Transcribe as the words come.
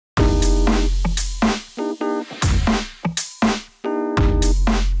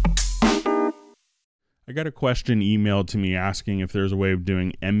I got a question emailed to me asking if there's a way of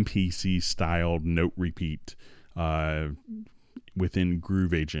doing MPC styled note repeat within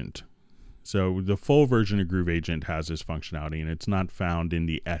Groove Agent. So the full version of Groove Agent has this functionality, and it's not found in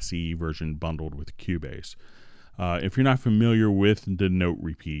the SE version bundled with Cubase. If you're not familiar with the note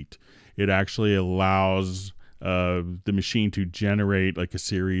repeat, it actually allows the machine to generate like a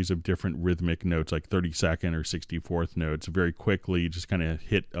series of different rhythmic notes, like 32nd or 64th notes, very quickly. You just kind of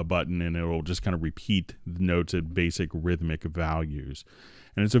hit a button and it'll just kind of repeat the notes at basic rhythmic values.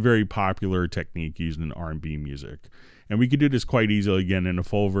 And it's a very popular technique used in R&B music. And we could do this quite easily again in a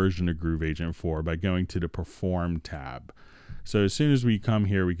full version of Groove Agent 4 by going to the Perform tab. So as soon as we come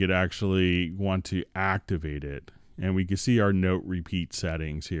here, we could actually want to activate it. And we can see our note repeat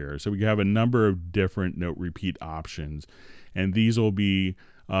settings here. So we have a number of different note repeat options. And these will be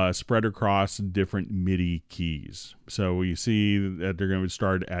spread across different MIDI keys. So we see that they're going to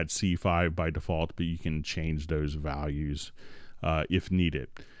start at C5 by default, but you can change those values if needed.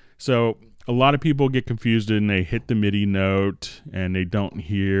 So a lot of people get confused and they hit the MIDI note and they don't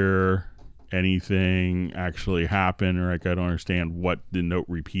hear anything actually happen, or like I don't understand what the note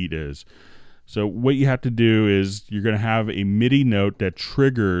repeat is. So what you have to do is you're going to have a MIDI note that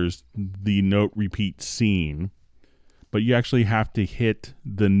triggers the note repeat scene, but you actually have to hit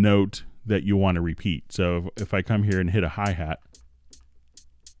the note that you want to repeat. So if I come here and hit a hi-hat,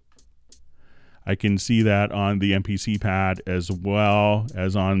 I can see that on the MPC pad as well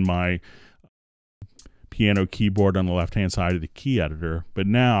as on my piano keyboard on the left-hand side of the key editor. But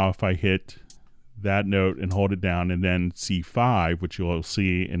now if I hit that note and hold it down and then C5, which you'll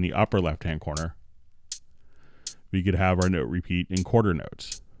see in the upper left-hand corner, we could have our note repeat in quarter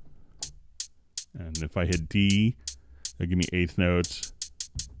notes. And if I hit D, it'll give me eighth notes.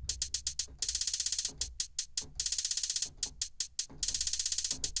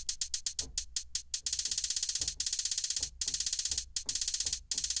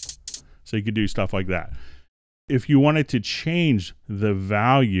 So you could do stuff like that. If you wanted to change the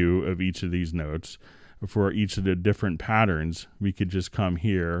value of each of these notes for each of the different patterns, we could just come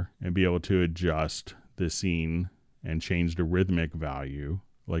here and be able to adjust the scene and change the rhythmic value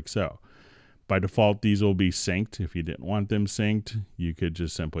like so. By default, these will be synced. If you didn't want them synced, you could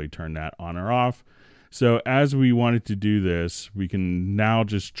just simply turn that on or off. So as we wanted to do this, we can now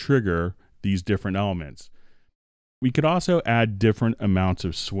just trigger these different elements. We could also add different amounts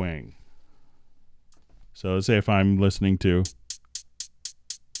of swing. So let's say if I'm listening to,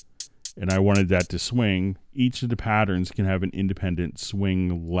 and I wanted that to swing, each of the patterns can have an independent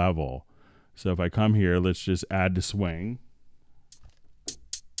swing level. So if I come here, let's just add the swing.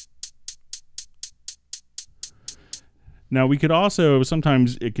 Now we could also,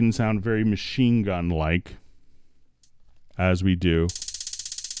 sometimes it can sound very machine gun-like as we do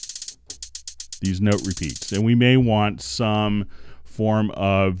these note repeats. And we may want some form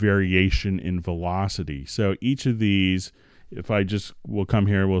of variation in velocity. So each of these, if I just will come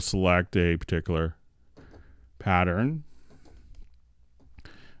here, we'll select a particular pattern.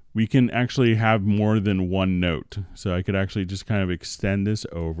 We can actually have more than one note. So I could actually just kind of extend this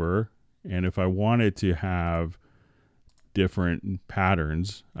over. And if I wanted to have different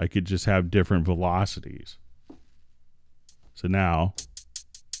patterns, I could just have different velocities. So now,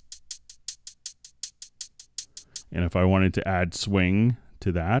 and if I wanted to add swing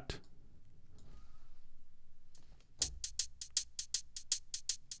to that,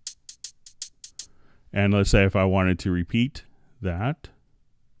 and let's say if I wanted to repeat that,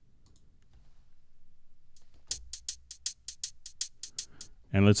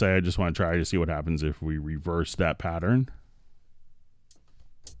 and let's say I just want to try to see what happens if we reverse that pattern.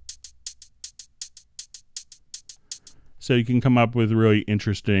 So you can come up with really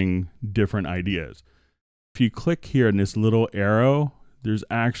interesting different ideas. If you click here in this little arrow, there's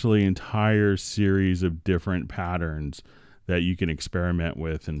actually an entire series of different patterns that you can experiment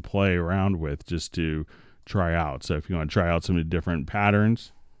with and play around with just to try out. So if you want to try out some of the different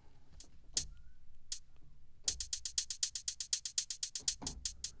patterns,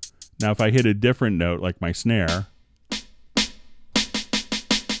 now if I hit a different note like my snare,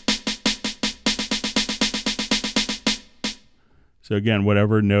 so again,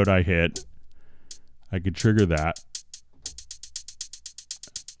 whatever note I hit, I could trigger that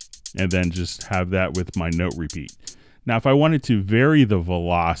and then just have that with my note repeat. Now, if I wanted to vary the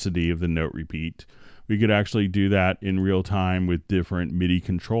velocity of the note repeat, we could actually do that in real time with different MIDI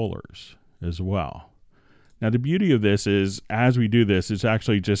controllers as well. Now, the beauty of this is, as we do this, it's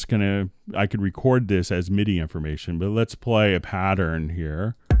actually just gonna, I could record this as MIDI information, but let's play a pattern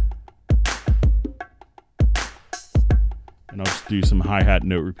here. And I'll just do some hi-hat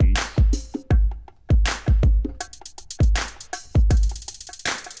note repeats.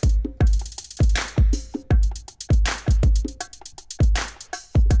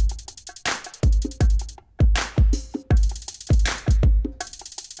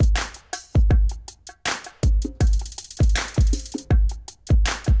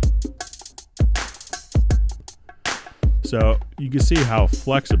 So you can see how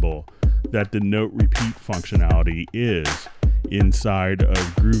flexible that the note repeat functionality is inside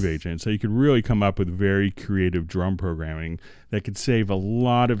of Groove Agent. So you could really come up with very creative drum programming that could save a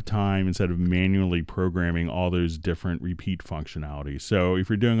lot of time instead of manually programming all those different repeat functionalities. So if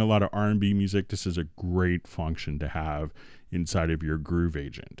you're doing a lot of R&B music, this is a great function to have inside of your Groove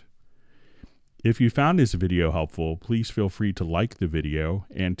Agent. If you found this video helpful, please feel free to like the video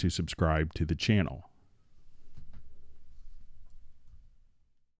and to subscribe to the channel.